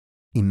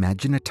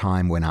Imagine a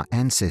time when our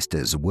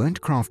ancestors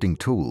weren't crafting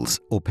tools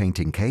or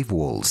painting cave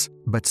walls,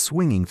 but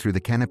swinging through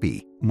the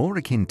canopy, more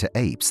akin to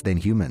apes than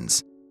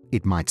humans.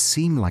 It might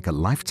seem like a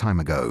lifetime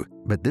ago,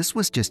 but this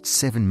was just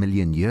 7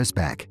 million years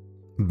back.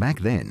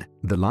 Back then,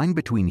 the line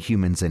between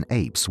humans and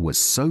apes was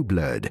so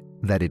blurred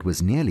that it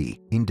was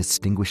nearly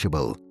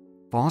indistinguishable.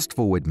 Fast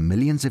forward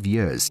millions of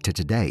years to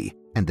today,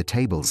 and the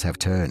tables have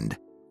turned.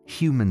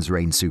 Humans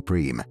reign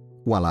supreme,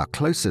 while our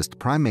closest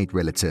primate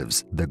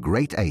relatives, the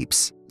great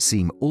apes,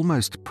 seem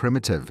almost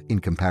primitive in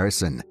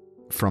comparison.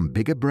 From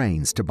bigger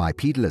brains to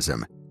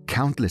bipedalism,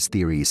 countless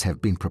theories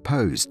have been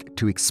proposed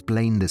to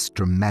explain this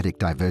dramatic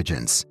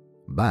divergence.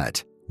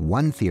 But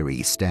one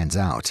theory stands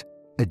out: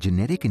 a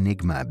genetic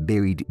enigma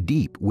buried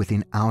deep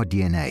within our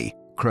DNA,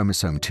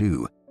 chromosome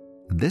 2.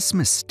 This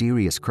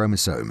mysterious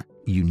chromosome,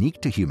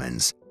 unique to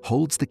humans,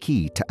 holds the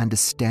key to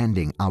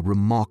understanding our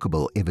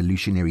remarkable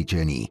evolutionary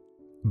journey.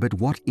 But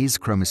what is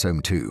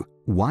chromosome 2?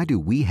 Why do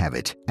we have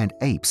it and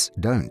apes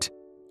don't?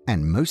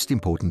 And most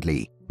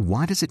importantly,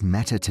 why does it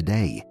matter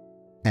today?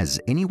 As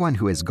anyone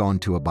who has gone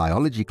to a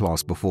biology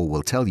class before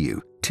will tell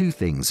you, two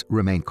things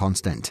remain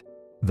constant.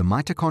 The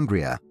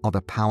mitochondria are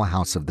the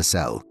powerhouse of the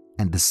cell,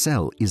 and the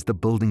cell is the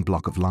building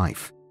block of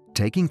life.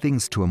 Taking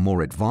things to a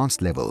more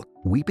advanced level,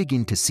 we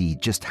begin to see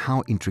just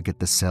how intricate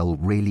the cell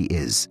really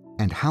is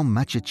and how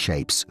much it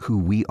shapes who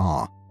we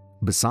are.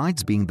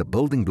 Besides being the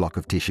building block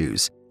of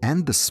tissues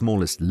and the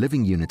smallest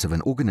living unit of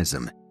an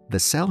organism, the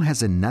cell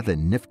has another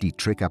nifty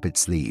trick up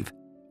its sleeve.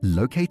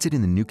 Located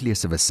in the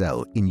nucleus of a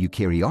cell in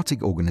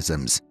eukaryotic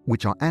organisms,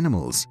 which are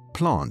animals,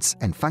 plants,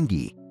 and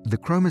fungi, the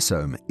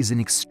chromosome is an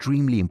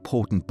extremely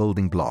important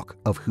building block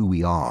of who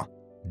we are.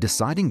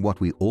 Deciding what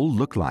we all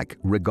look like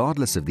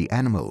regardless of the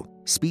animal,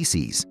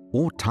 species,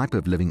 or type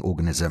of living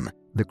organism,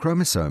 the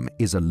chromosome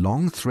is a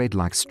long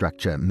thread-like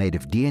structure made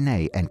of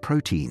DNA and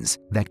proteins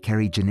that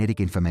carry genetic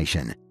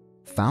information.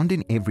 Found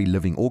in every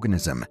living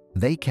organism,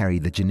 they carry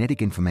the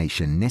genetic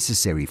information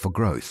necessary for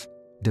growth,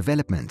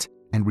 development,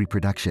 and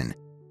reproduction.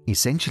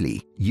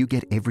 Essentially, you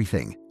get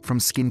everything from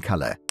skin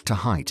color to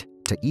height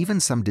to even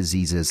some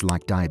diseases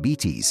like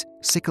diabetes,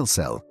 sickle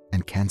cell,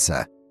 and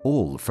cancer,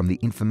 all from the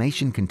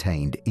information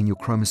contained in your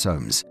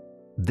chromosomes.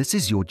 This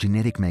is your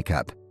genetic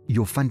makeup,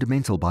 your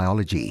fundamental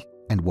biology,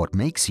 and what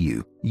makes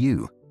you,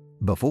 you.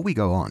 Before we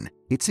go on,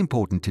 it's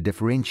important to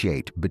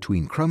differentiate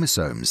between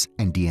chromosomes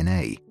and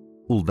DNA.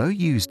 Although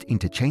used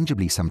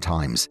interchangeably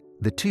sometimes,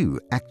 the two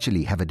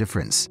actually have a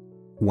difference.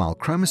 While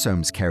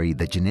chromosomes carry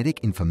the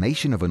genetic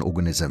information of an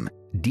organism,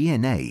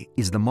 DNA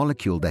is the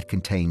molecule that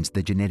contains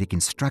the genetic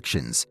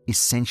instructions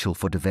essential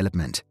for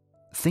development.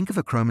 Think of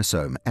a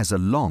chromosome as a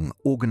long,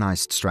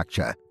 organized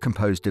structure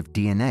composed of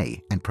DNA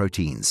and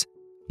proteins.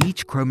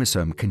 Each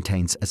chromosome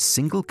contains a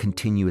single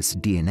continuous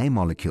DNA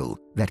molecule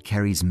that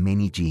carries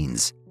many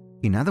genes.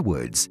 In other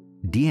words,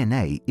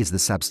 DNA is the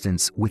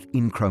substance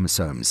within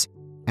chromosomes,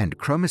 and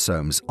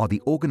chromosomes are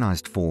the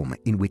organized form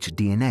in which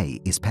DNA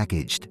is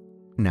packaged.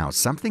 Now,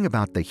 something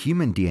about the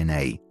human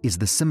DNA is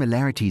the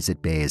similarities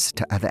it bears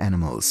to other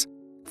animals.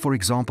 For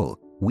example,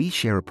 we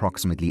share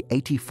approximately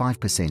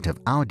 85% of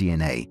our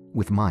DNA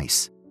with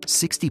mice,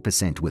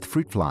 60% with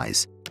fruit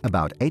flies,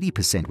 about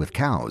 80% with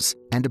cows,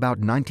 and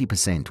about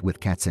 90% with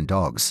cats and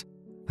dogs.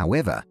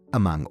 However,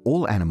 among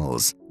all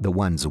animals, the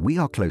ones we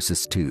are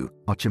closest to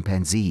are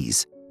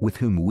chimpanzees, with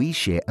whom we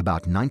share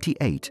about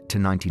 98 to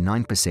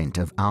 99%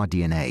 of our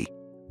DNA,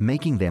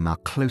 making them our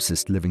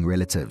closest living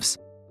relatives.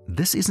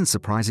 This isn't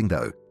surprising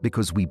though,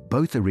 because we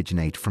both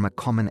originate from a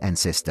common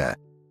ancestor.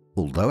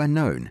 Although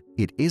unknown,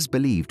 it is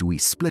believed we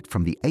split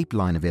from the ape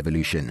line of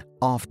evolution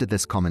after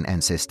this common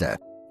ancestor,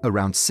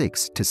 around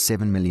 6 to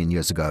 7 million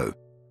years ago.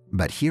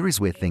 But here is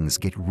where things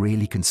get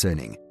really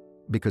concerning,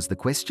 because the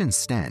questions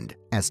stand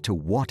as to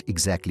what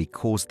exactly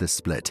caused this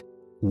split.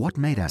 What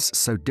made us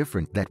so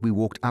different that we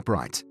walked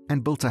upright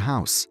and built a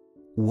house?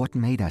 What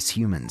made us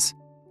humans?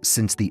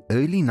 Since the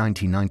early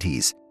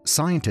 1990s,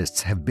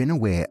 scientists have been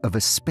aware of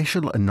a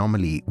special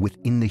anomaly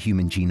within the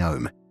human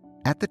genome.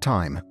 At the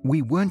time,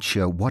 we weren't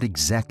sure what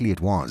exactly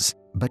it was,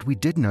 but we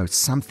did know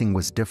something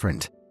was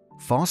different.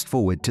 Fast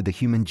forward to the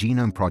Human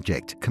Genome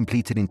Project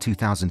completed in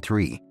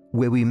 2003,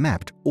 where we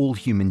mapped all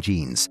human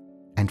genes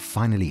and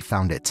finally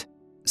found it.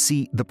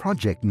 See, the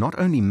project not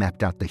only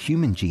mapped out the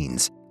human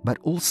genes, but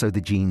also the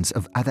genes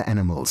of other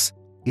animals.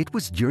 It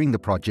was during the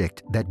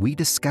project that we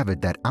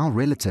discovered that our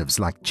relatives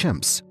like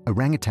chimps,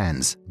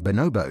 orangutans,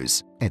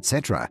 bonobos,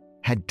 etc.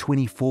 had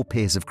 24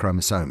 pairs of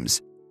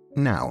chromosomes.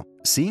 Now,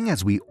 seeing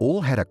as we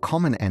all had a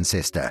common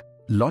ancestor,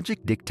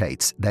 logic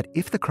dictates that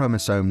if the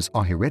chromosomes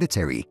are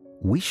hereditary,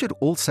 we should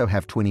also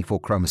have 24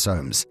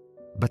 chromosomes.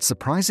 But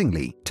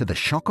surprisingly, to the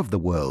shock of the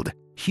world,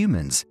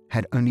 humans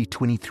had only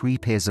 23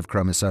 pairs of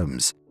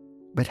chromosomes.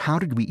 But how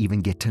did we even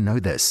get to know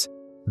this?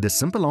 The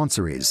simple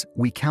answer is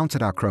we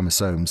counted our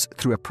chromosomes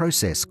through a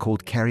process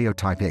called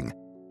karyotyping.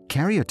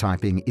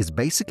 Karyotyping is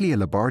basically a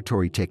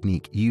laboratory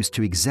technique used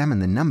to examine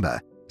the number,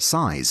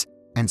 size,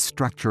 and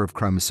structure of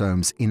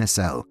chromosomes in a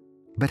cell.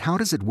 But how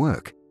does it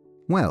work?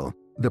 Well,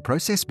 the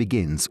process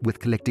begins with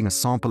collecting a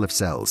sample of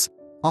cells,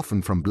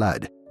 often from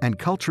blood, and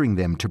culturing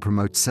them to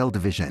promote cell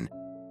division.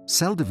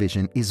 Cell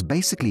division is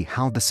basically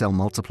how the cell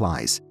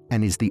multiplies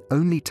and is the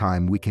only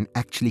time we can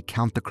actually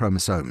count the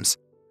chromosomes.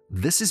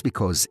 This is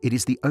because it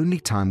is the only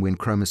time when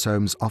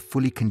chromosomes are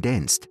fully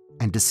condensed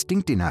and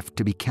distinct enough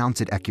to be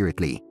counted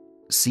accurately.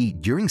 See,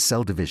 during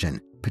cell division,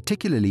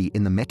 particularly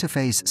in the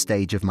metaphase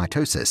stage of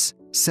mitosis,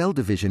 cell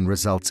division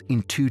results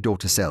in two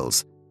daughter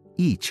cells,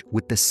 each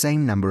with the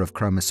same number of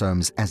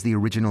chromosomes as the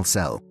original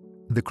cell.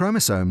 The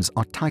chromosomes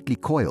are tightly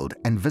coiled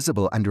and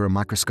visible under a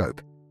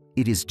microscope.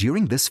 It is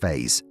during this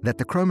phase that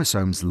the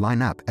chromosomes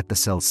line up at the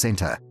cell's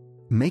center,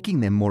 making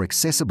them more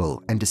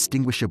accessible and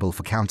distinguishable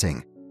for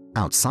counting.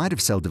 Outside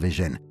of cell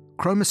division,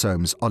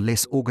 chromosomes are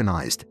less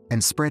organized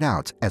and spread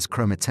out as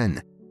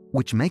chromatin,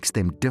 which makes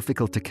them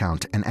difficult to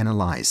count and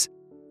analyze.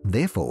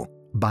 Therefore,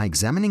 by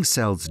examining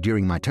cells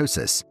during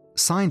mitosis,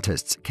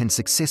 scientists can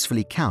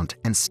successfully count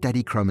and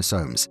study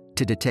chromosomes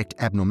to detect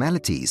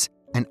abnormalities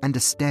and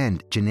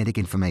understand genetic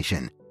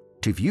information.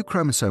 To view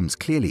chromosomes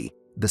clearly,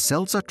 the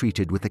cells are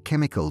treated with a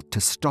chemical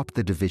to stop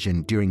the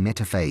division during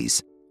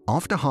metaphase.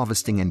 After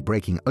harvesting and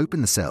breaking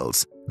open the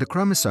cells, the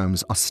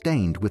chromosomes are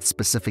stained with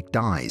specific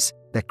dyes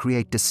that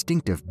create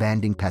distinctive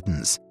banding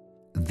patterns.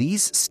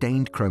 These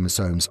stained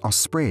chromosomes are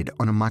spread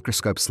on a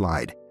microscope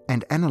slide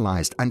and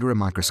analyzed under a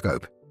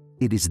microscope.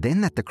 It is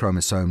then that the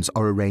chromosomes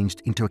are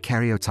arranged into a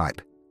karyotype,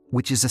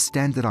 which is a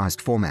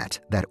standardized format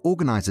that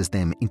organizes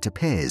them into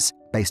pairs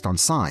based on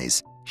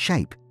size,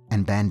 shape,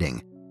 and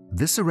banding.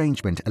 This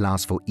arrangement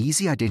allows for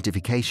easy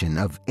identification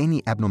of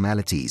any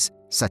abnormalities,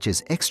 such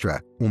as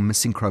extra or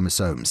missing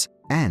chromosomes,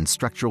 and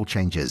structural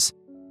changes.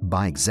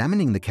 By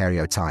examining the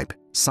karyotype,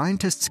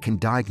 scientists can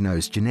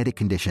diagnose genetic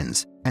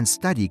conditions and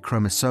study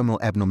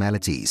chromosomal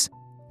abnormalities,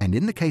 and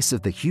in the case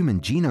of the Human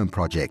Genome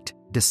Project,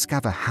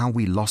 discover how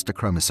we lost a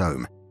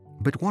chromosome.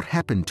 But what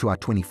happened to our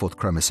 24th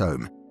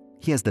chromosome?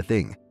 Here's the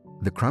thing.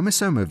 The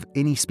chromosome of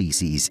any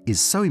species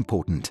is so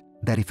important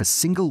that if a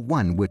single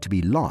one were to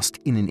be lost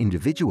in an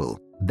individual,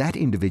 that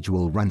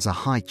individual runs a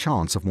high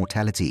chance of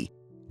mortality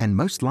and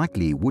most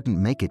likely wouldn't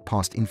make it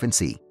past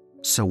infancy.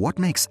 So what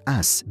makes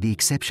us the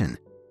exception?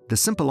 The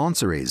simple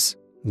answer is,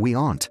 we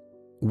aren't.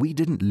 We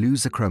didn't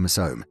lose a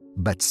chromosome,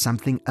 but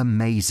something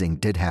amazing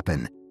did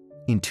happen.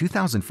 In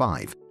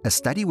 2005, a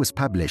study was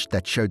published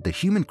that showed the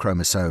human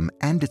chromosome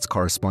and its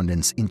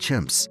correspondence in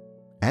chimps.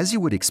 As you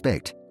would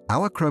expect,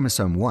 our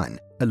chromosome 1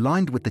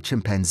 aligned with the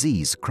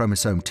chimpanzee's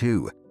chromosome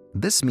 2.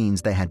 This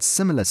means they had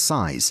similar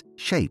size,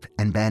 shape,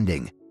 and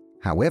banding.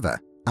 However,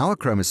 our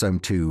chromosome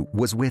 2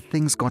 was where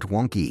things got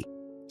wonky.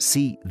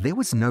 See, there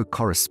was no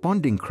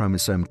corresponding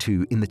chromosome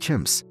 2 in the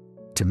chimps.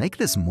 To make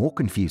this more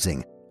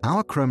confusing,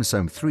 our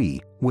chromosome 3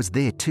 was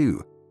there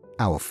too,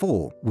 our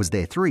 4 was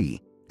there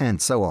 3,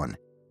 and so on.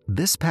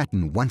 This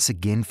pattern once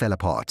again fell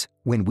apart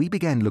when we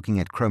began looking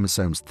at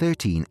chromosomes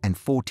 13 and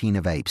 14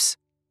 of apes.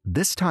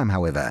 This time,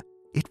 however,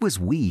 it was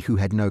we who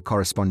had no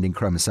corresponding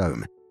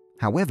chromosome.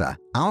 However,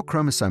 our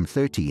chromosome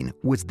 13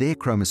 was their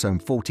chromosome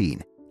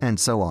 14, and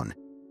so on.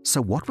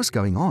 So what was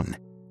going on?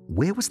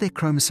 Where was their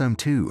chromosome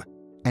 2?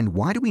 And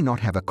why do we not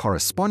have a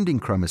corresponding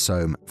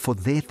chromosome for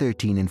their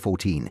 13 and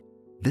 14?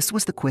 This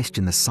was the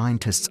question the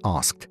scientists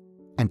asked.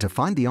 And to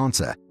find the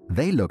answer,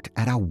 they looked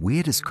at our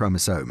weirdest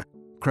chromosome,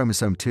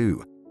 chromosome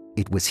 2.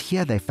 It was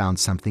here they found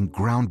something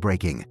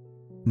groundbreaking.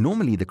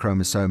 Normally, the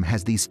chromosome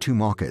has these two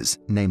markers,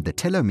 named the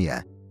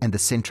telomere and the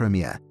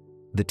centromere.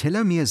 The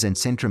telomeres and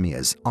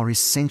centromeres are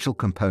essential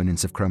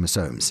components of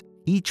chromosomes,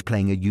 each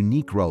playing a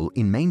unique role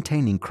in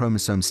maintaining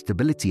chromosome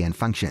stability and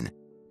function.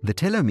 The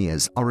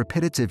telomeres are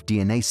repetitive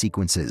DNA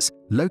sequences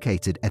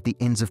located at the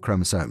ends of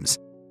chromosomes.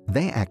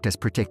 They act as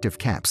protective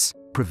caps,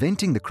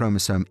 preventing the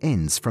chromosome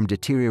ends from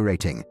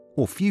deteriorating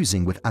or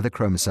fusing with other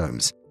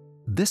chromosomes.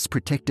 This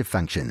protective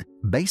function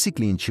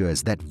basically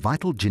ensures that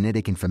vital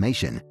genetic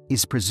information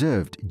is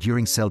preserved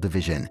during cell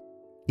division.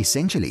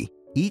 Essentially,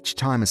 each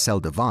time a cell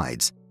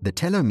divides, the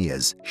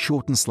telomeres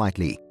shorten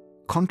slightly,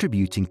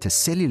 contributing to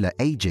cellular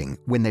aging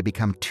when they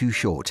become too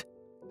short.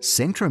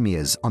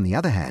 Centromeres, on the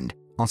other hand,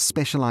 are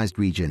specialized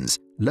regions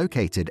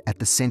located at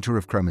the center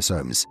of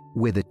chromosomes,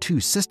 where the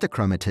two sister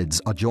chromatids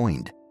are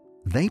joined.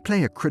 They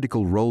play a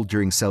critical role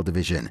during cell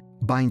division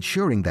by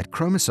ensuring that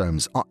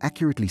chromosomes are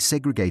accurately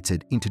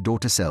segregated into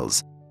daughter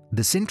cells.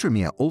 The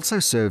centromere also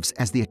serves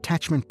as the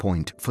attachment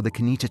point for the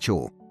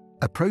kinetochore,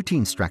 a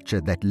protein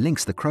structure that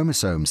links the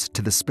chromosomes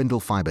to the spindle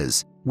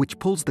fibers, which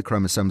pulls the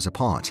chromosomes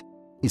apart.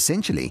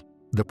 Essentially,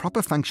 the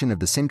proper function of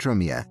the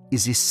centromere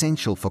is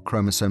essential for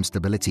chromosome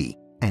stability,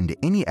 and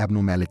any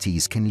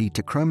abnormalities can lead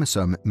to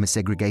chromosome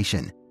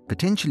misegregation,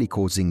 potentially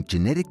causing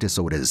genetic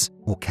disorders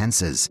or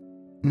cancers.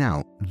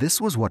 Now,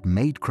 this was what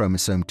made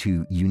chromosome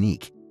 2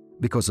 unique,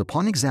 because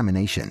upon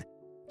examination,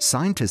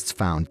 scientists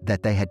found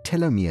that they had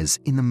telomeres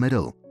in the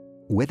middle,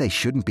 where they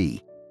shouldn't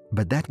be.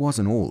 But that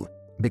wasn't all,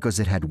 because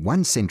it had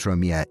one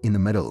centromere in the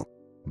middle.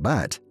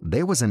 But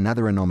there was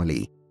another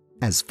anomaly,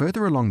 as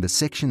further along the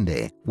section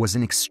there was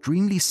an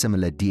extremely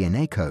similar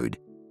DNA code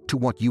to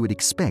what you would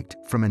expect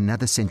from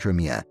another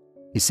centromere.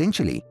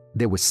 Essentially,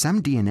 there was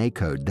some DNA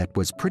code that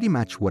was pretty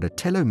much what a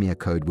telomere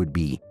code would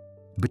be,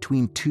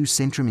 between two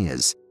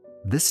centromeres.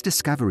 This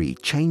discovery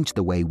changed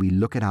the way we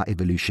look at our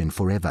evolution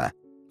forever,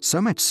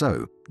 so much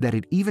so that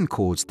it even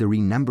caused the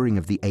renumbering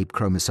of the ape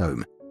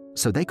chromosome,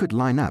 so they could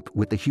line up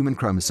with the human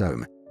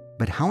chromosome.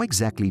 But how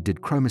exactly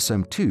did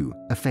chromosome 2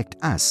 affect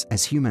us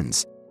as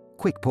humans?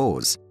 Quick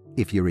pause.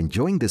 If you're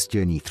enjoying this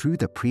journey through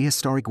the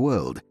prehistoric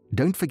world,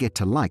 don't forget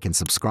to like and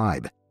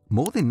subscribe.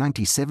 More than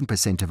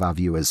 97% of our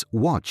viewers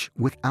watch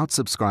without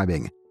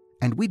subscribing,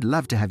 and we'd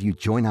love to have you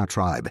join our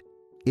tribe.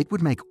 It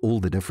would make all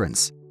the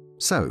difference.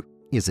 So,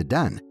 is it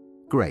done?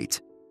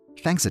 Great.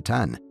 Thanks a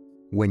ton.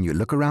 When you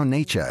look around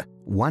nature,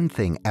 one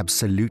thing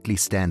absolutely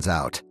stands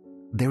out.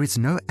 There is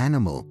no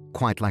animal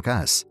quite like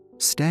us.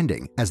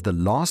 Standing as the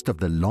last of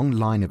the long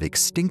line of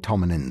extinct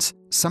hominins,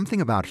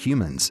 something about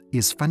humans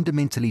is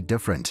fundamentally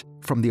different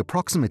from the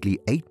approximately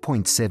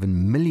 8.7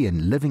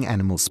 million living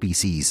animal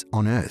species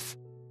on Earth.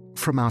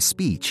 From our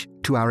speech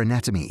to our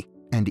anatomy,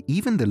 and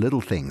even the little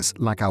things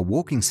like our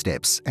walking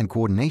steps and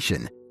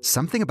coordination,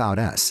 something about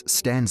us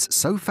stands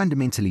so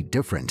fundamentally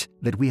different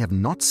that we have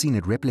not seen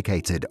it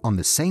replicated on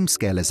the same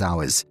scale as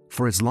ours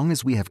for as long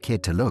as we have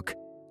cared to look.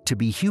 To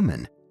be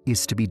human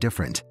is to be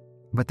different.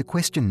 But the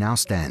question now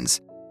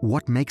stands,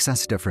 what makes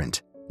us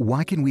different?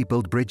 Why can we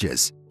build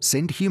bridges,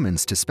 send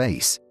humans to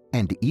space,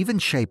 and even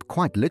shape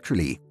quite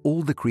literally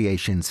all the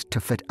creations to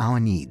fit our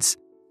needs?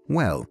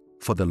 Well,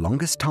 for the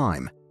longest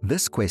time,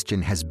 this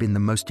question has been the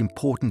most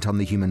important on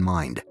the human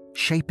mind,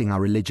 shaping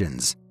our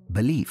religions,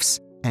 beliefs,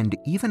 and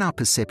even our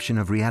perception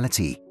of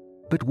reality.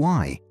 But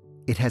why?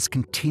 It has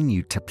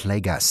continued to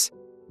plague us.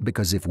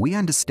 Because if we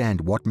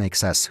understand what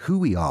makes us who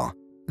we are,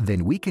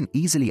 then we can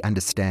easily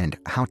understand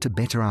how to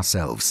better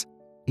ourselves.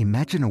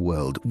 Imagine a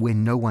world where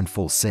no one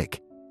falls sick,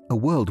 a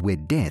world where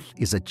death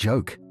is a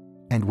joke,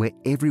 and where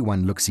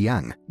everyone looks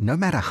young, no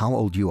matter how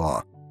old you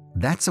are.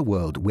 That's a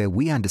world where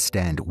we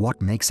understand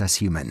what makes us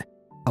human,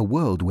 a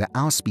world where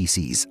our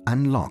species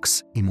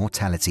unlocks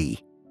immortality.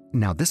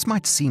 Now, this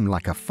might seem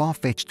like a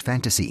far-fetched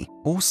fantasy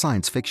or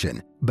science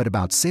fiction, but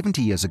about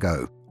 70 years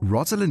ago,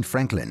 Rosalind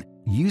Franklin,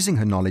 using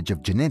her knowledge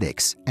of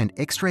genetics and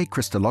X-ray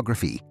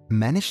crystallography,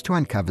 managed to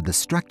uncover the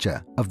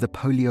structure of the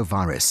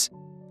poliovirus.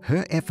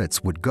 Her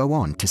efforts would go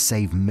on to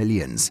save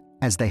millions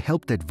as they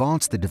helped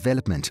advance the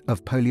development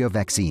of polio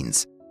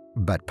vaccines.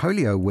 But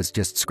polio was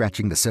just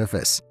scratching the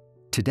surface.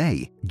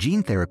 Today,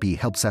 gene therapy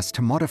helps us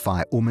to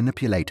modify or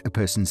manipulate a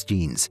person's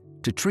genes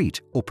to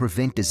treat or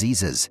prevent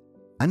diseases.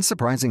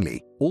 Unsurprisingly,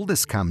 all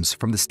this comes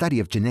from the study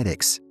of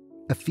genetics,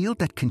 a field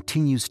that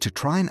continues to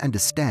try and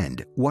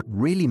understand what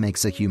really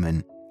makes a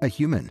human a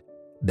human.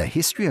 The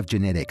history of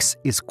genetics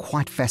is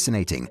quite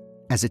fascinating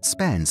as it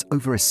spans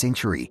over a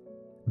century,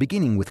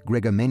 beginning with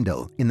Gregor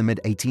Mendel in the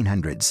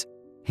mid-1800s.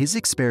 His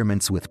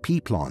experiments with pea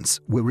plants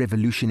were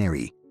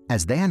revolutionary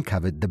as they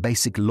uncovered the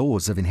basic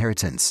laws of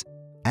inheritance.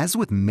 As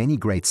with many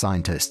great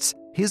scientists,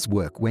 his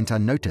work went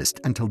unnoticed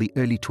until the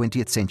early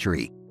 20th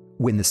century,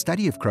 when the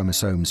study of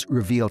chromosomes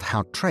revealed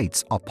how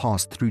traits are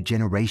passed through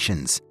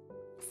generations.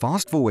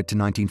 Fast forward to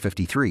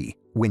 1953,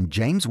 when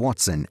James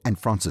Watson and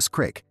Francis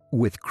Crick,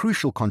 with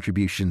crucial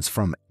contributions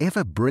from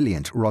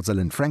ever-brilliant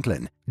Rosalind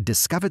Franklin,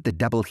 discovered the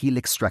double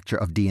helix structure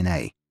of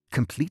DNA,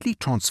 completely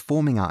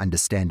transforming our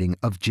understanding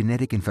of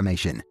genetic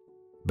information.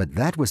 But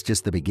that was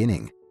just the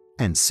beginning.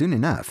 And soon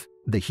enough,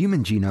 the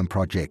Human Genome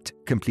Project,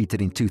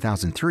 completed in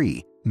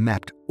 2003,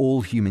 mapped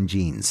all human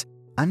genes,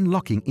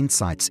 unlocking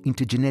insights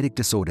into genetic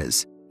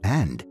disorders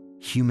and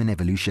human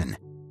evolution.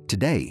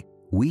 Today,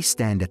 we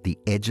stand at the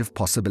edge of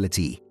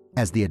possibility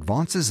as the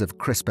advances of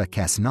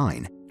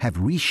CRISPR-Cas9 have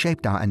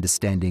reshaped our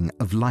understanding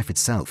of life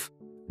itself,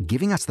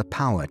 giving us the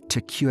power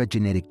to cure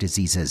genetic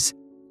diseases.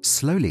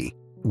 Slowly,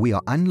 we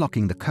are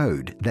unlocking the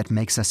code that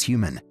makes us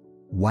human,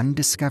 one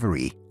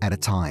discovery at a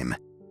time.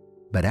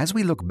 But as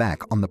we look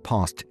back on the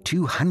past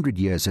 200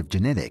 years of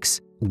genetics,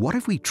 what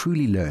have we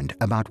truly learned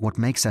about what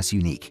makes us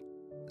unique?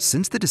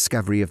 Since the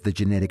discovery of the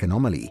genetic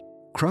anomaly,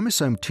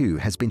 chromosome 2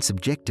 has been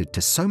subjected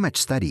to so much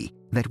study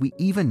that we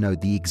even know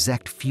the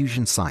exact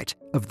fusion site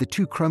of the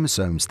two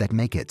chromosomes that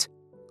make it.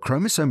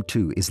 Chromosome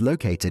 2 is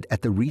located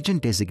at the region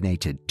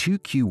designated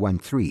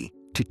 2q13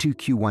 to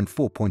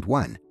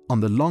 2q14.1 on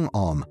the long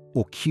arm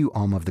or Q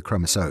arm of the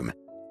chromosome.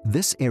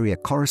 This area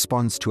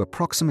corresponds to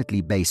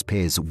approximately base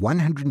pairs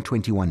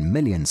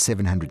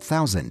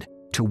 121,700,000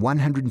 to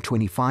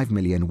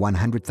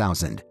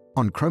 125,100,000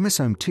 on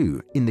chromosome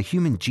 2 in the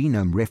Human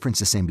Genome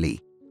Reference Assembly.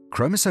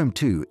 Chromosome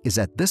 2 is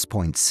at this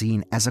point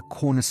seen as a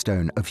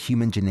cornerstone of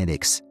human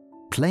genetics,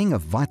 playing a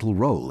vital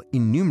role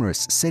in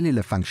numerous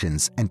cellular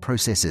functions and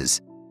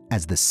processes.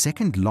 As the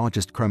second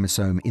largest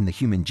chromosome in the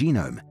human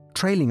genome,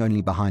 trailing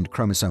only behind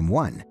chromosome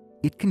 1,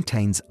 it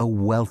contains a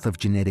wealth of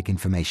genetic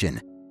information,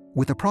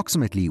 with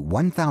approximately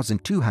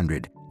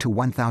 1,200 to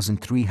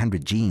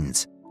 1,300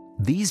 genes.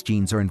 These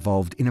genes are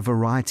involved in a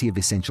variety of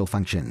essential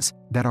functions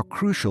that are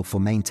crucial for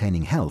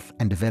maintaining health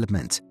and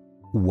development.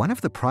 One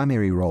of the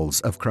primary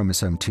roles of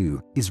chromosome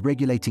 2 is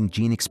regulating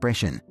gene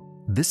expression.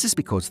 This is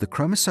because the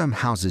chromosome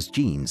houses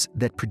genes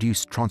that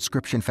produce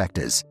transcription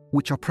factors,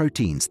 which are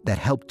proteins that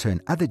help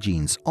turn other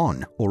genes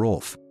on or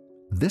off.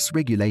 This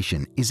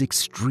regulation is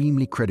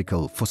extremely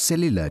critical for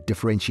cellular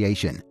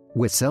differentiation,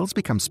 where cells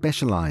become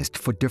specialized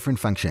for different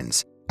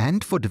functions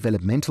and for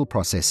developmental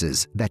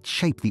processes that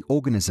shape the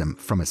organism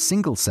from a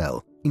single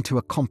cell into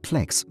a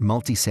complex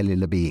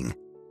multicellular being.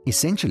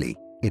 Essentially,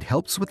 it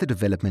helps with the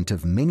development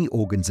of many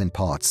organs and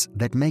parts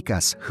that make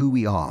us who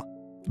we are.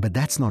 But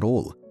that's not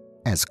all,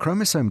 as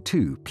chromosome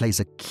 2 plays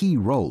a key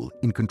role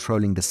in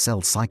controlling the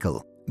cell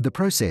cycle, the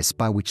process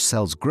by which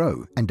cells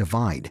grow and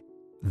divide.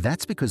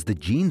 That's because the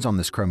genes on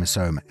this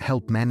chromosome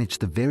help manage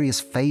the various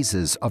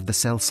phases of the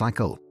cell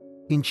cycle,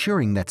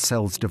 ensuring that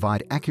cells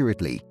divide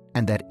accurately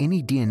and that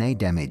any DNA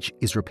damage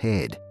is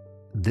repaired.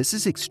 This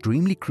is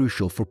extremely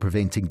crucial for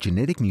preventing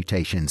genetic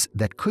mutations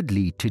that could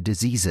lead to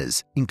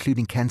diseases,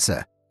 including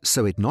cancer.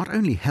 So it not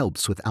only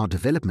helps with our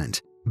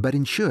development, but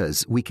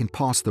ensures we can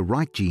pass the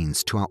right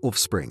genes to our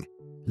offspring,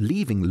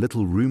 leaving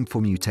little room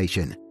for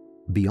mutation.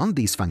 Beyond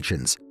these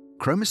functions,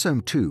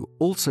 chromosome 2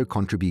 also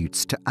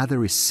contributes to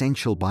other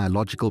essential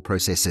biological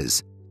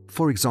processes.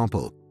 For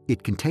example,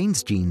 it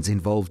contains genes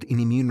involved in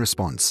immune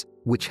response,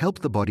 which help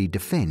the body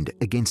defend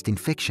against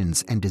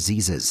infections and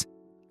diseases.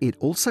 It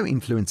also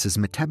influences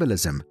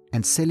metabolism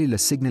and cellular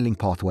signaling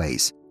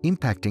pathways,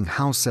 impacting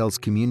how cells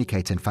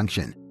communicate and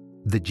function.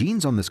 The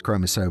genes on this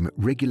chromosome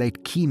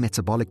regulate key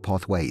metabolic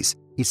pathways,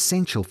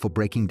 essential for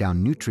breaking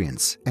down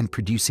nutrients and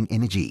producing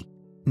energy.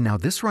 Now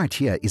this right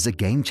here is a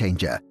game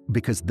changer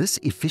because this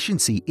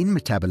efficiency in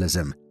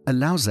metabolism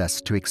allows us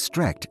to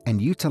extract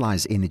and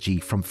utilize energy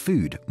from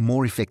food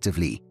more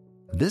effectively.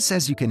 This,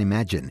 as you can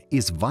imagine,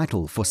 is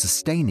vital for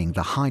sustaining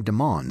the high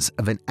demands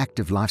of an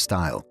active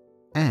lifestyle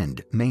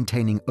and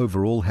maintaining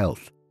overall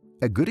health.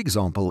 A good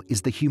example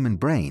is the human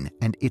brain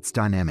and its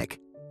dynamic.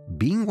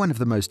 Being one of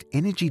the most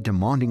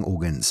energy-demanding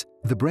organs,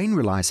 the brain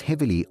relies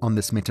heavily on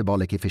this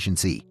metabolic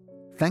efficiency.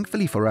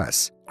 Thankfully for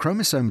us,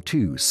 chromosome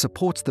 2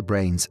 supports the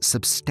brain's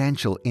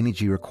substantial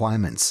energy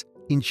requirements,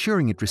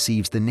 ensuring it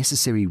receives the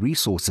necessary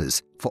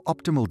resources for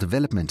optimal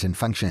development and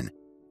function.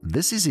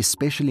 This is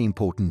especially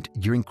important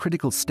during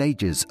critical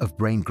stages of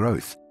brain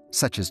growth,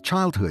 such as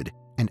childhood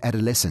and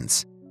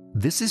adolescence.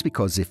 This is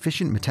because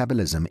efficient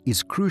metabolism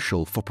is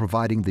crucial for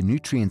providing the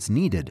nutrients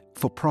needed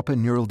for proper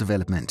neural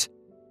development.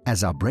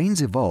 As our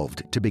brains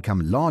evolved to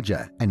become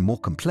larger and more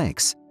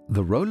complex,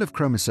 the role of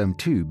chromosome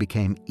 2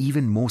 became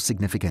even more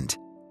significant.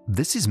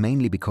 This is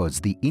mainly because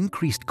the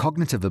increased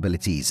cognitive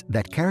abilities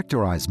that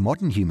characterize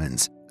modern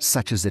humans,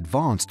 such as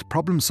advanced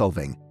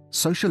problem-solving,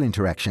 social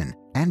interaction,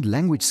 and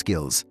language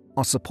skills,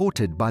 are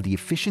supported by the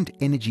efficient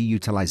energy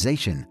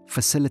utilization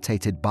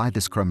facilitated by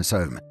this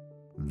chromosome.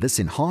 This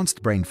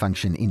enhanced brain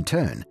function, in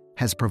turn,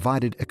 has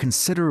provided a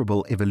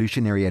considerable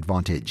evolutionary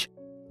advantage,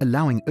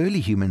 allowing early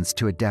humans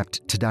to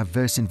adapt to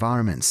diverse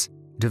environments,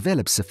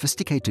 develop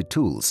sophisticated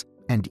tools,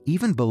 and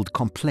even build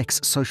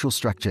complex social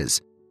structures.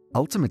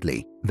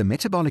 Ultimately, the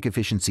metabolic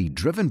efficiency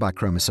driven by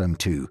chromosome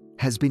 2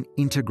 has been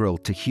integral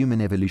to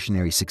human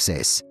evolutionary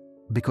success,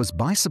 because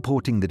by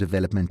supporting the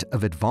development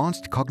of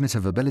advanced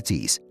cognitive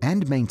abilities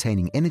and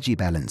maintaining energy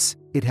balance,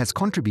 it has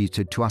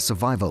contributed to our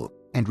survival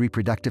and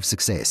reproductive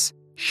success,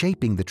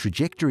 shaping the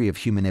trajectory of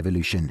human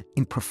evolution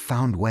in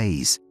profound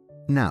ways.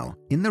 Now,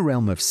 in the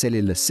realm of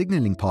cellular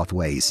signaling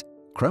pathways,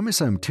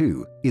 chromosome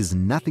 2 is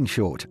nothing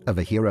short of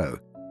a hero.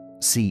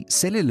 See,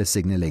 cellular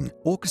signaling,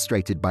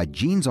 orchestrated by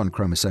genes on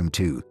chromosome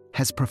 2,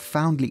 has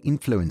profoundly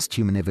influenced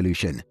human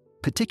evolution,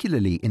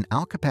 particularly in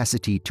our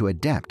capacity to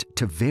adapt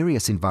to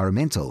various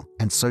environmental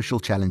and social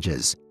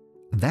challenges.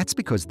 That's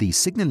because these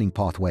signaling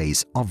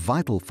pathways are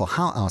vital for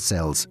how our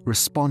cells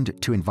respond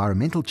to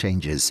environmental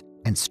changes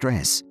and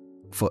stress.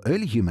 For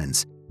early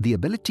humans, the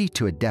ability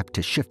to adapt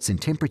to shifts in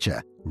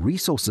temperature,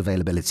 resource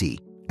availability,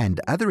 and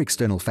other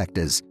external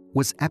factors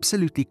was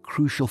absolutely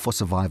crucial for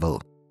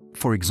survival.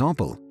 For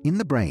example, in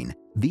the brain,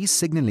 these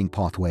signaling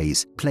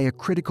pathways play a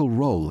critical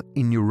role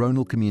in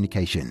neuronal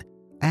communication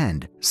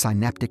and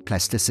synaptic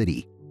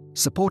plasticity,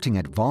 supporting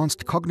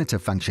advanced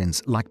cognitive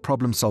functions like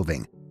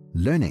problem-solving,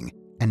 learning,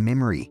 and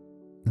memory.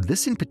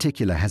 This in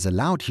particular has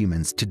allowed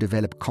humans to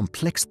develop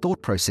complex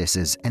thought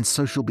processes and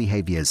social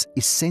behaviors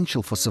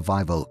essential for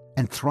survival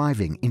and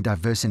thriving in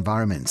diverse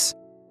environments.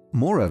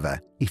 Moreover,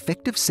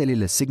 effective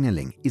cellular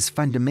signaling is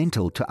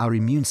fundamental to our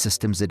immune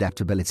system's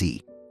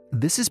adaptability.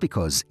 This is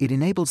because it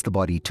enables the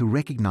body to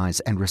recognize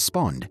and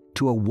respond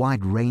to a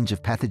wide range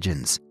of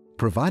pathogens,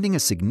 providing a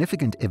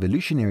significant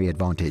evolutionary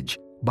advantage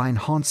by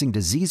enhancing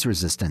disease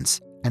resistance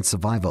and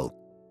survival.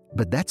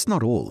 But that's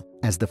not all,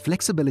 as the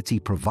flexibility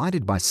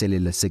provided by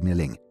cellular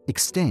signaling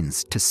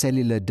extends to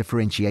cellular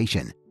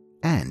differentiation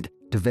and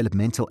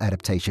developmental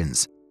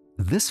adaptations.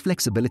 This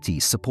flexibility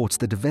supports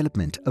the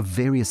development of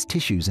various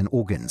tissues and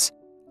organs,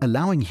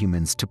 allowing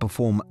humans to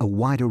perform a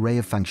wide array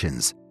of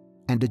functions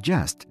and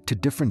adjust to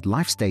different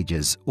life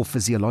stages or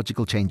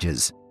physiological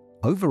changes.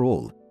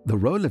 Overall, the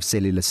role of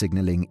cellular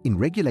signaling in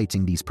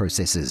regulating these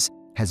processes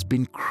has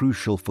been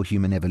crucial for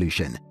human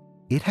evolution.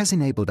 It has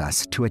enabled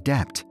us to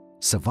adapt,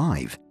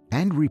 survive,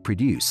 and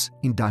reproduce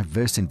in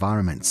diverse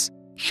environments,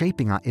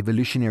 shaping our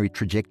evolutionary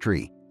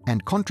trajectory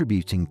and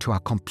contributing to our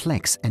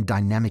complex and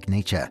dynamic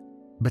nature.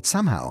 But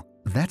somehow,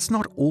 That's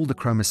not all the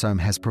chromosome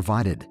has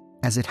provided,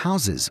 as it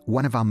houses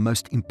one of our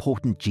most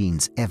important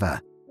genes ever.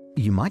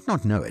 You might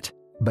not know it,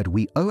 but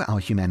we owe our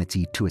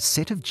humanity to a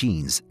set of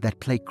genes that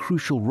play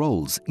crucial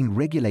roles in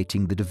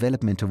regulating the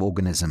development of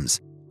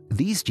organisms.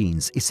 These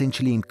genes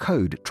essentially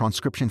encode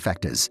transcription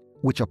factors,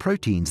 which are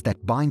proteins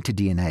that bind to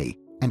DNA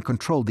and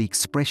control the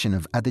expression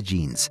of other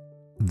genes.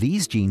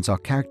 These genes are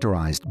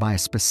characterized by a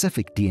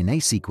specific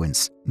DNA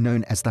sequence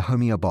known as the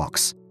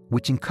homeobox,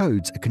 which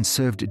encodes a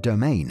conserved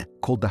domain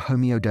called the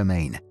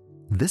homeodomain.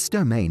 This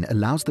domain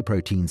allows the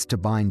proteins to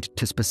bind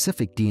to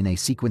specific DNA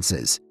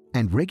sequences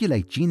and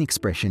regulate gene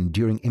expression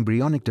during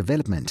embryonic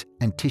development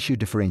and tissue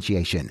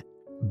differentiation.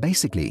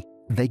 Basically,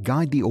 they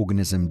guide the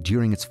organism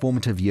during its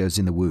formative years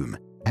in the womb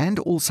and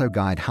also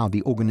guide how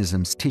the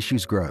organism's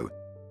tissues grow.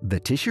 The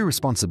tissue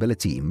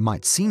responsibility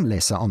might seem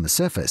lesser on the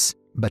surface,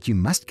 but you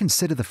must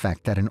consider the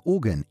fact that an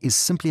organ is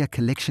simply a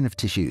collection of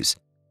tissues,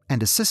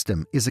 and a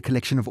system is a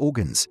collection of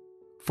organs.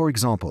 For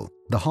example,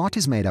 the heart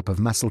is made up of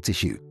muscle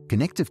tissue,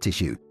 connective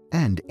tissue,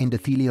 and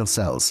endothelial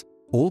cells,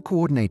 all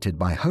coordinated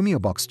by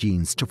homeobox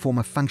genes to form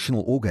a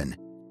functional organ.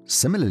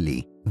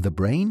 Similarly, the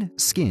brain,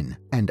 skin,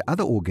 and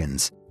other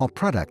organs are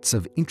products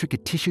of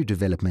intricate tissue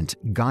development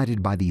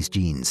guided by these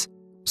genes.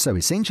 So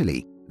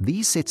essentially,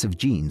 these sets of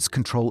genes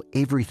control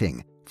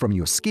everything from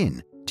your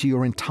skin to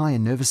your entire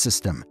nervous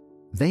system.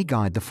 They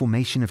guide the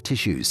formation of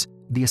tissues,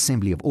 the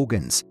assembly of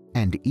organs,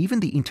 and even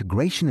the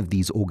integration of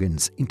these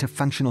organs into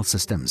functional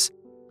systems.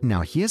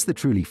 Now here's the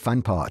truly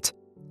fun part.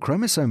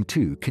 Chromosome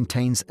 2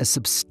 contains a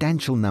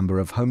substantial number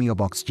of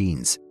homeobox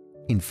genes.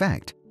 In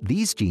fact,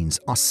 these genes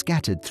are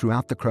scattered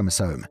throughout the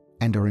chromosome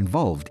and are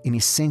involved in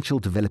essential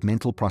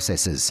developmental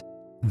processes.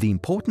 The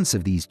importance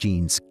of these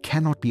genes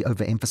cannot be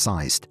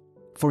overemphasized.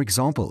 For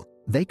example,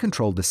 they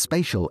control the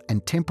spatial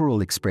and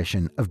temporal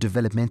expression of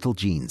developmental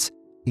genes,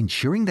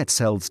 ensuring that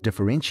cells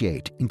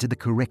differentiate into the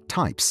correct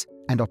types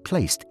and are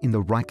placed in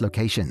the right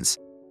locations.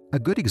 A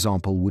good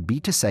example would be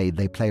to say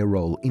they play a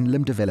role in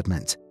limb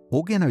development,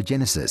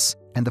 organogenesis,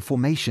 and the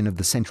formation of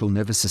the central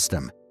nervous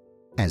system.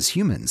 As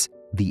humans,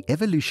 the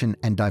evolution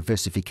and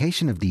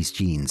diversification of these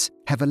genes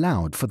have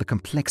allowed for the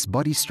complex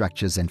body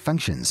structures and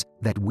functions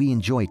that we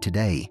enjoy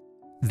today.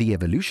 The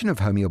evolution of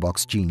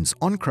homeobox genes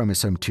on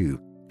chromosome 2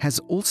 has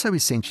also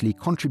essentially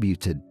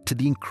contributed to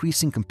the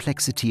increasing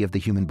complexity of the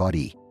human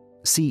body.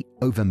 See,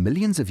 over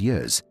millions of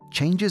years,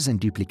 changes and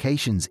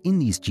duplications in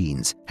these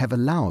genes have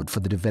allowed for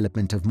the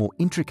development of more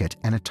intricate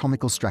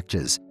anatomical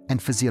structures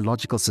and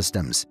physiological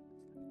systems.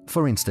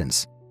 For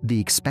instance, the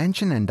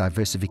expansion and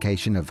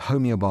diversification of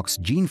homeobox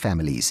gene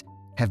families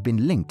have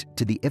been linked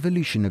to the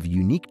evolution of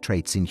unique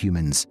traits in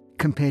humans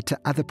compared to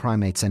other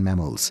primates and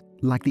mammals,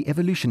 like the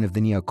evolution of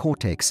the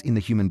neocortex in the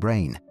human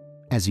brain.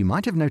 As you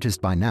might have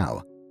noticed by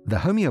now, the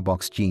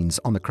homeobox genes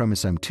on the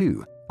chromosome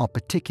 2 are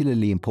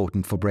particularly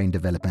important for brain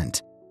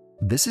development.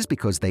 This is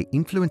because they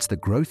influence the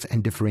growth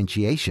and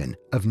differentiation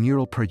of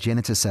neural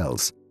progenitor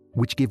cells,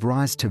 which give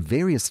rise to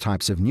various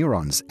types of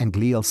neurons and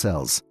glial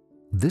cells.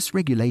 This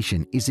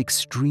regulation is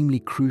extremely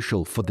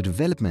crucial for the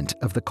development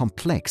of the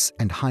complex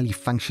and highly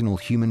functional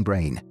human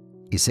brain.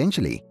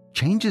 Essentially,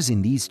 changes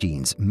in these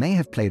genes may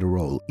have played a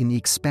role in the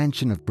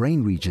expansion of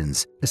brain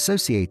regions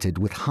associated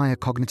with higher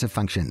cognitive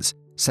functions,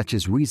 such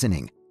as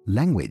reasoning,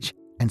 language,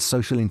 and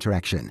social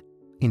interaction.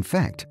 In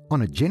fact,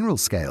 on a general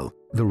scale,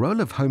 the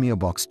role of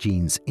homeobox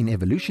genes in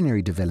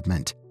evolutionary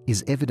development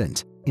is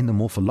evident in the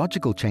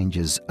morphological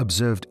changes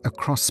observed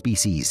across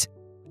species.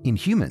 In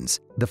humans,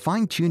 the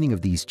fine-tuning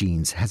of these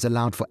genes has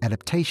allowed for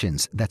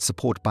adaptations that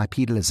support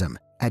bipedalism,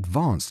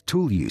 advanced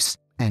tool use,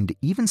 and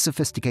even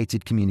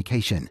sophisticated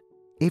communication,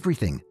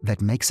 everything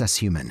that makes us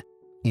human.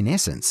 In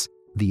essence,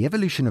 the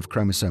evolution of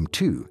chromosome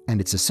 2 and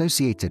its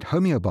associated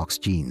homeobox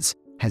genes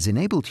has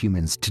enabled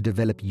humans to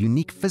develop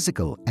unique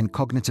physical and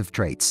cognitive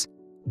traits,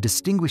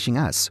 distinguishing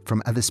us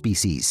from other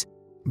species.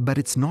 But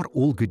it's not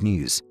all good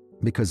news,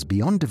 because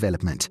beyond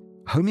development,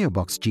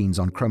 homeobox genes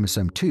on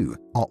chromosome 2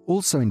 are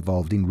also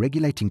involved in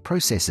regulating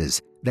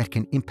processes that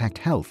can impact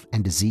health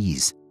and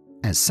disease.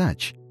 As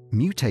such,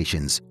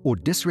 mutations or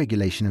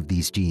dysregulation of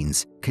these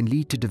genes can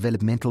lead to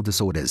developmental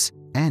disorders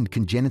and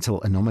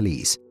congenital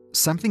anomalies,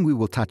 something we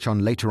will touch on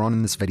later on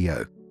in this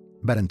video.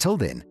 But until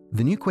then,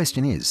 the new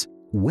question is,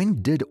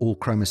 when did all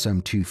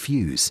chromosome 2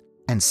 fuse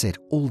and set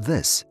all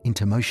this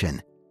into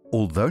motion?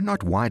 Although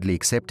not widely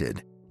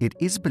accepted, it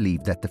is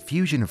believed that the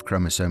fusion of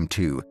chromosome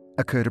 2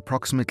 occurred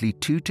approximately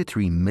 2 to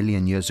 3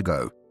 million years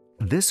ago.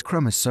 This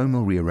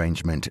chromosomal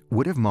rearrangement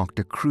would have marked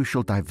a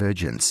crucial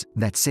divergence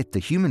that set the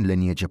human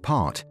lineage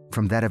apart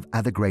from that of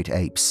other great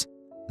apes.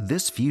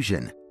 This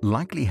fusion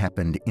likely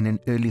happened in an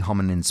early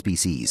hominin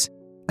species,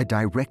 a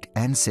direct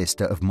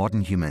ancestor of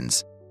modern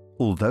humans.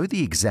 Although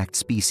the exact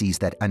species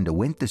that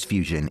underwent this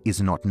fusion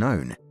is not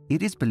known,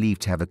 it is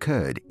believed to have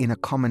occurred in a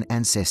common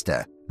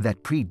ancestor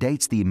that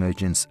predates the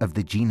emergence of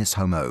the genus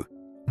Homo.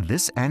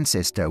 This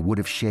ancestor would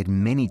have shared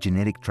many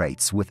genetic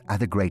traits with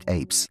other great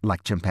apes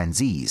like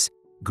chimpanzees,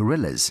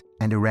 gorillas,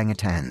 and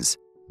orangutans.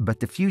 But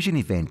the fusion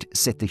event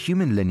set the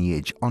human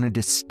lineage on a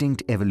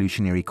distinct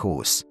evolutionary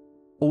course.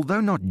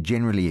 Although not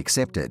generally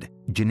accepted,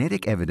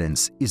 genetic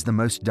evidence is the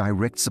most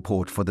direct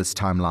support for this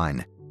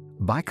timeline.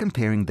 By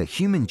comparing the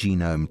human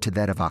genome to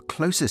that of our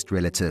closest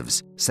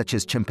relatives, such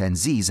as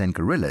chimpanzees and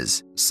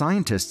gorillas,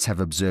 scientists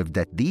have observed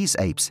that these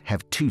apes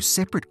have two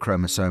separate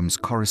chromosomes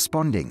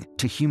corresponding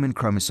to human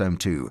chromosome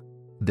 2.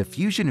 The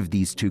fusion of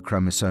these two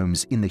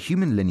chromosomes in the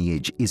human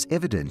lineage is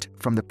evident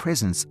from the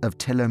presence of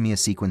telomere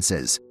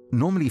sequences,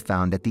 normally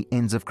found at the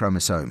ends of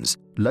chromosomes,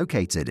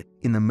 located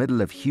in the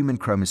middle of human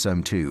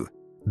chromosome 2.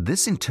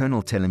 This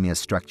internal telomere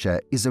structure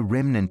is a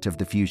remnant of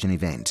the fusion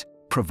event,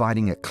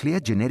 providing a clear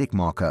genetic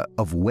marker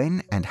of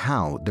when and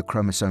how the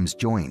chromosomes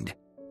joined.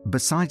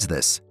 Besides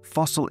this,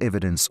 fossil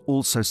evidence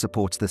also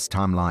supports this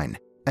timeline,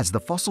 as the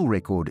fossil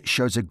record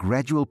shows a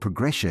gradual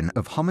progression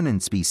of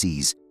hominid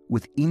species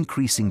with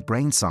increasing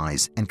brain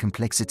size and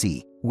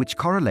complexity, which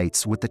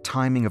correlates with the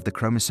timing of the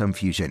chromosome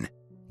fusion.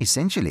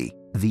 Essentially,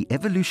 the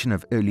evolution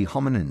of early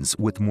hominins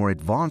with more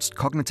advanced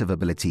cognitive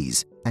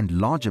abilities and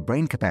larger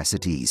brain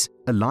capacities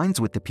aligns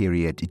with the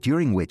period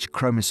during which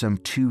chromosome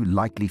 2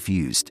 likely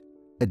fused.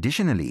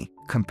 Additionally,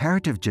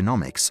 comparative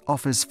genomics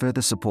offers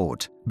further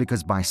support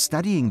because by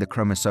studying the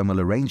chromosomal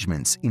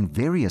arrangements in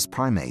various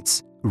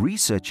primates,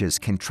 researchers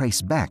can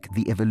trace back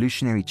the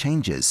evolutionary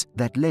changes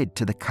that led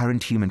to the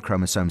current human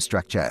chromosome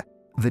structure.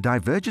 The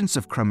divergence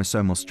of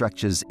chromosomal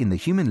structures in the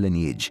human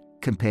lineage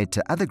compared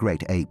to other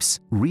great apes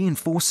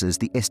reinforces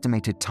the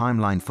estimated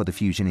timeline for the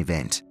fusion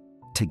event.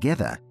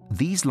 Together,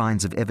 these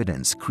lines of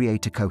evidence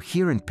create a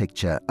coherent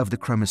picture of the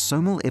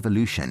chromosomal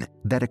evolution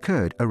that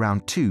occurred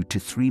around 2 to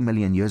 3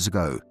 million years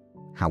ago.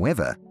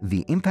 However,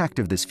 the impact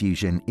of this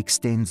fusion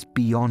extends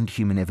beyond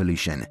human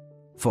evolution.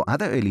 For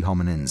other early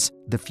hominins,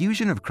 the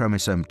fusion of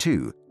chromosome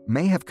 2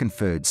 may have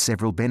conferred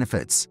several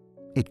benefits.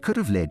 It could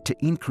have led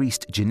to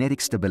increased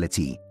genetic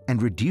stability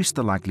and reduced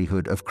the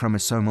likelihood of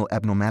chromosomal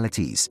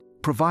abnormalities,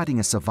 providing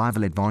a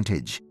survival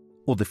advantage.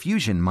 Or the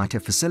fusion might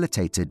have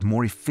facilitated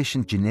more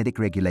efficient genetic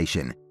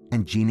regulation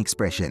and gene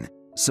expression,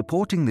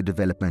 supporting the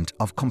development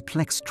of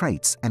complex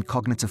traits and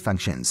cognitive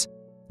functions.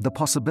 The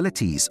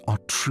possibilities are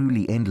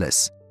truly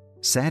endless.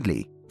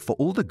 Sadly, for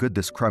all the good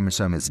this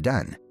chromosome has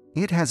done,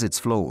 it has its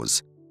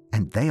flaws,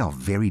 and they are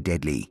very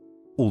deadly.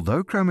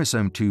 Although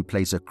chromosome 2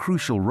 plays a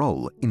crucial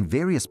role in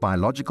various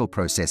biological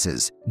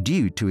processes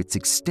due to its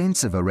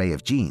extensive array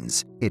of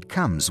genes, it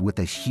comes with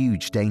a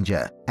huge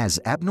danger, as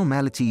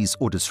abnormalities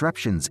or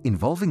disruptions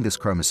involving this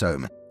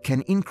chromosome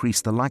can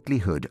increase the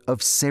likelihood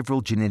of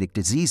several genetic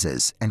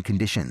diseases and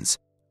conditions.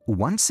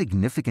 One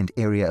significant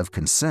area of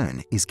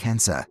concern is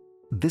cancer.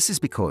 This is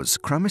because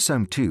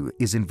chromosome 2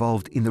 is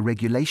involved in the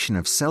regulation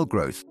of cell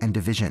growth and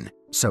division,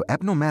 so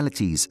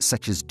abnormalities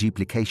such as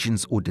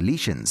duplications or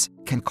deletions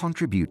can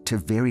contribute to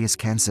various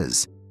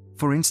cancers.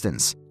 For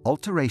instance,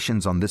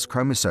 alterations on this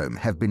chromosome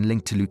have been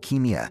linked to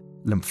leukemia,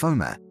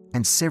 lymphoma,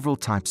 and several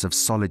types of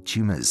solid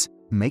tumors,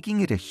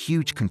 making it a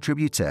huge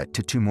contributor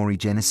to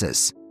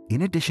tumorigenesis.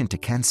 In addition to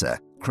cancer,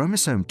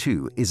 chromosome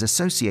 2 is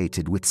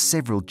associated with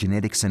several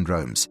genetic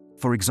syndromes.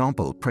 For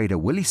example,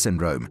 Prader-Willi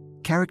syndrome,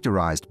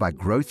 characterized by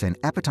growth and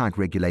appetite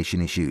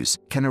regulation issues,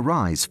 can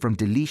arise from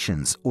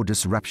deletions or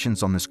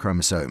disruptions on this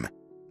chromosome.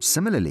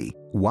 Similarly,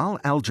 while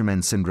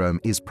Angelman syndrome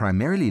is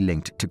primarily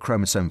linked to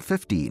chromosome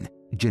 15,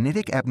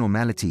 genetic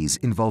abnormalities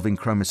involving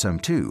chromosome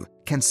 2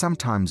 can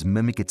sometimes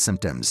mimic its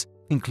symptoms,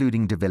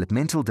 including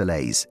developmental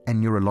delays and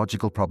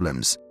neurological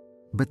problems.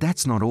 But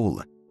that's not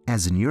all,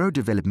 as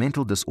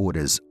neurodevelopmental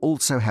disorders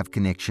also have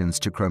connections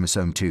to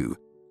chromosome 2.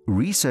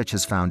 Research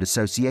has found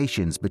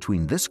associations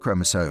between this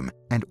chromosome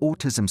and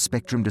autism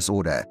spectrum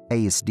disorder,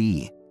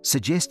 ASD,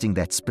 suggesting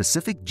that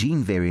specific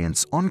gene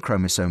variants on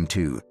chromosome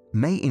 2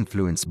 may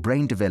influence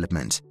brain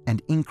development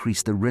and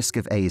increase the risk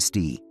of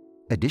ASD.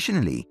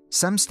 Additionally,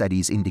 some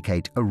studies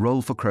indicate a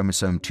role for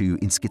chromosome 2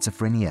 in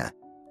schizophrenia,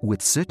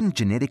 with certain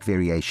genetic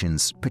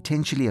variations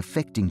potentially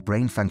affecting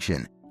brain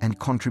function and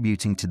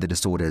contributing to the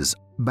disorders.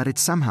 But it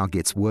somehow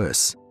gets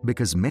worse,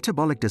 because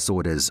metabolic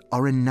disorders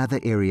are another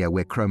area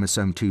where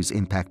chromosome 2's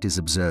impact is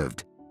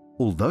observed.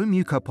 Although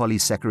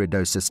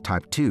mucopolysaccharidosis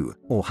type 2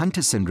 or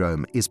Hunter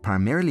syndrome is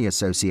primarily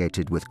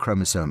associated with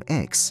chromosome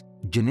X,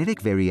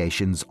 genetic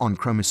variations on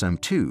chromosome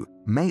 2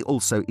 may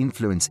also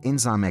influence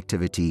enzyme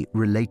activity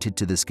related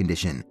to this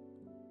condition.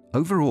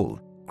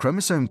 Overall,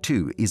 chromosome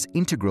 2 is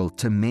integral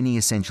to many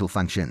essential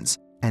functions,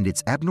 and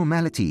its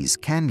abnormalities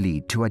can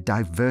lead to a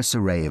diverse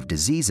array of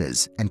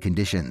diseases and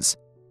conditions.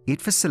 It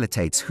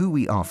facilitates who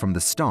we are from the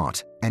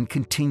start and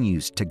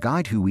continues to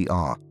guide who we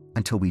are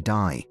until we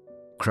die.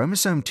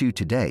 Chromosome 2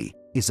 today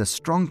is a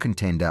strong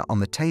contender on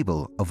the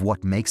table of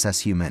what makes us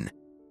human.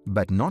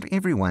 But not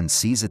everyone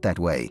sees it that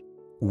way.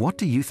 What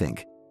do you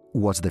think?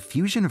 Was the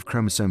fusion of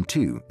chromosome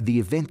 2 the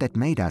event that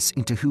made us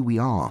into who we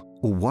are,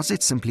 or was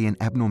it simply an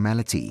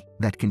abnormality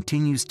that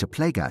continues to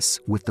plague us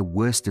with the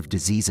worst of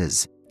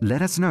diseases?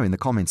 Let us know in the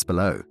comments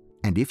below.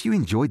 And if you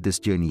enjoyed this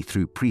journey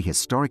through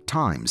prehistoric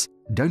times,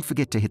 don't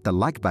forget to hit the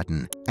like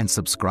button and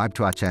subscribe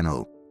to our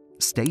channel.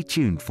 Stay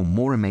tuned for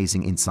more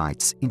amazing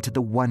insights into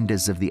the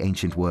wonders of the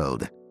ancient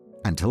world.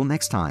 Until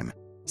next time,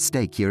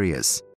 stay curious.